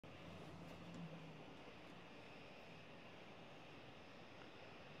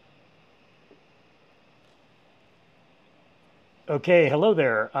Okay, hello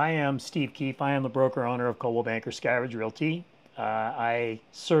there. I am Steve Keefe. I am the broker owner of Coldwell Banker Skyridge Realty. I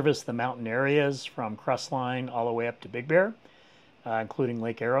service the mountain areas from Crestline all the way up to Big Bear, including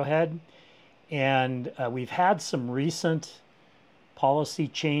Lake Arrowhead. And we've had some recent policy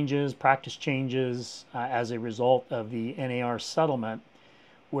changes, practice changes as a result of the NAR settlement,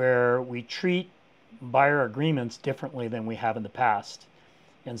 where we treat buyer agreements differently than we have in the past.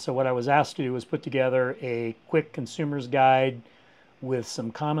 And so what I was asked to do was put together a quick consumer's guide with some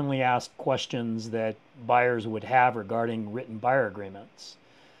commonly asked questions that buyers would have regarding written buyer agreements.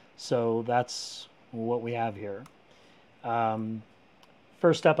 So that's what we have here.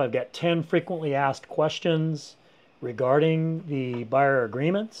 First up, I've got 10 frequently asked questions regarding the buyer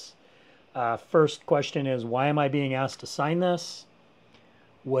agreements. First question is, why am I being asked to sign this?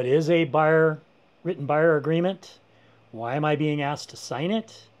 What is a written buyer agreement? Why am I being asked to sign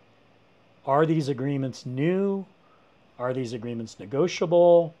it? Are these agreements new? Are these agreements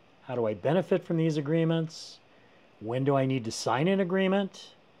negotiable? How do I benefit from these agreements? When do I need to sign an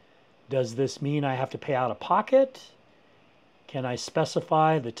agreement? Does this mean I have to pay out of pocket? Can I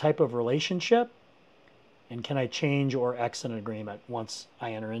specify the type of relationship? And can I change or exit an agreement once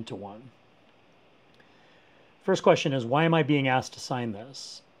I enter into one? First question is, why am I being asked to sign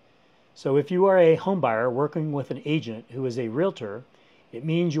this? So if you are a home buyer working with an agent who is a realtor, it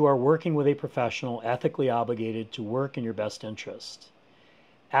means you are working with a professional ethically obligated to work in your best interest.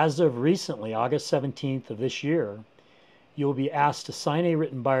 As of recently, August 17th of this year, you will be asked to sign a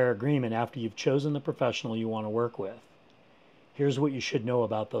written buyer agreement after you've chosen the professional you want to work with. Here's what you should know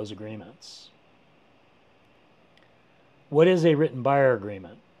about those agreements. What is a written buyer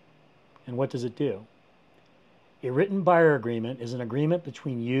agreement, and what does it do? A written buyer agreement is an agreement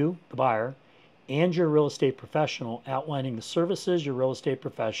between you, the buyer, and your real estate professional outlining the services your real estate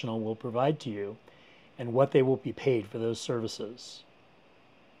professional will provide to you and what they will be paid for those services.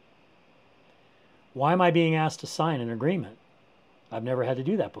 Why am I being asked to sign an agreement? I've never had to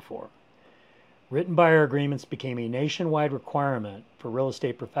do that before. Written buyer agreements became a nationwide requirement for real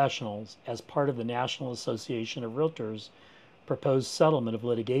estate professionals as part of the National Association of Realtors' proposed settlement of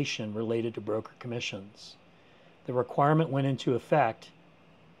litigation related to broker commissions. The requirement went into effect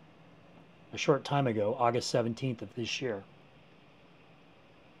a short time ago, August 17th of this year.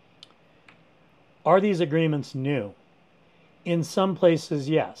 Are these agreements new? In some places,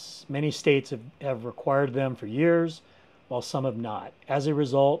 yes. Many states have required them for years, while some have not. As a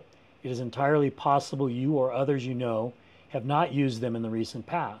result, it is entirely possible you or others you know have not used them in the recent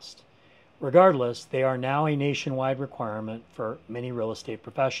past. Regardless, they are now a nationwide requirement for many real estate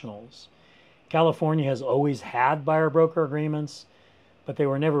professionals. California has always had buyer broker agreements, but they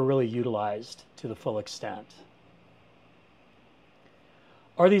were never really utilized to the full extent.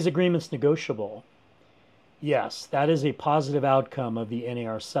 Are these agreements negotiable? Yes, that is a positive outcome of the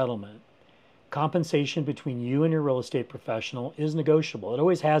NAR settlement. Compensation between you and your real estate professional is negotiable. It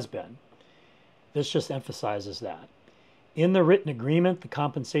always has been. This just emphasizes that. In the written agreement, the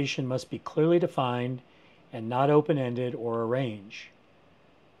compensation must be clearly defined and not open-ended or arranged.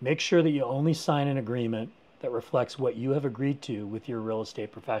 Make sure that you only sign an agreement that reflects what you have agreed to with your real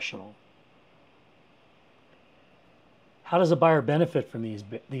estate professional. How does a buyer benefit from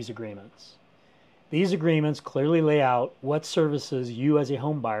these agreements? These agreements clearly lay out what services you as a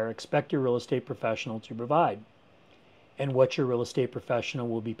home buyer expect your real estate professional to provide and what your real estate professional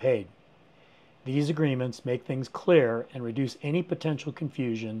will be paid. These agreements make things clear and reduce any potential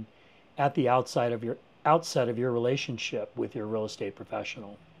confusion at the outset of your relationship with your real estate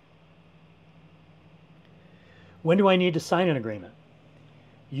professional. When do I need to sign an agreement?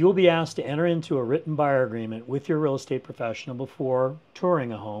 You will be asked to enter into a written buyer agreement with your real estate professional before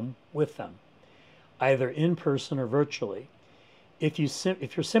touring a home with them, either in person or virtually. If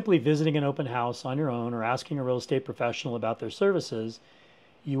you're simply visiting an open house on your own or asking a real estate professional about their services,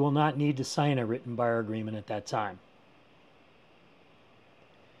 you will not need to sign a written buyer agreement at that time.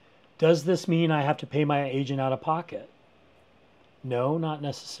 Does this mean I have to pay my agent out of pocket? No, not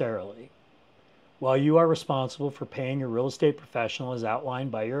necessarily. While you are responsible for paying your real estate professional as outlined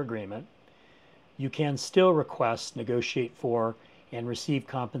by your agreement, you can still request, negotiate for, and receive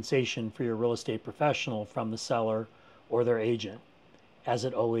compensation for your real estate professional from the seller or their agent, as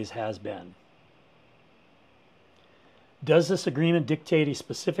it always has been. Does this agreement dictate a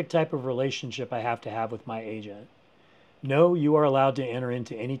specific type of relationship I have to have with my agent? No, you are allowed to enter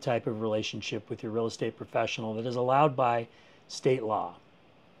into any type of relationship with your real estate professional that is allowed by state law.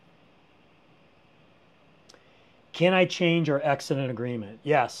 Can I change or exit an agreement?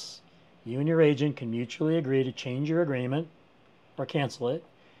 Yes, you and your agent can mutually agree to change your agreement or cancel it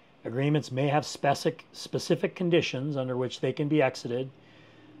Agreements may have specific conditions under which they can be exited,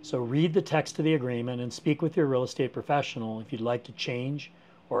 so read the text of the agreement and speak with your real estate professional if you'd like to change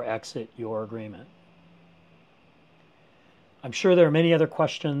or exit your agreement. I'm sure there are many other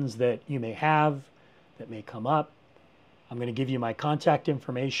questions that you may have that may come up. I'm going to give you my contact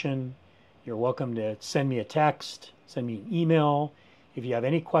information. You're welcome to send me a text, send me an email. If you have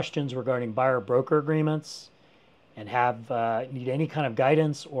any questions regarding buyer-broker agreements and need any kind of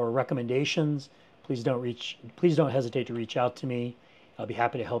guidance or recommendations, please don't hesitate to reach out to me. I'll be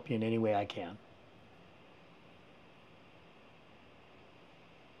happy to help you in any way I can.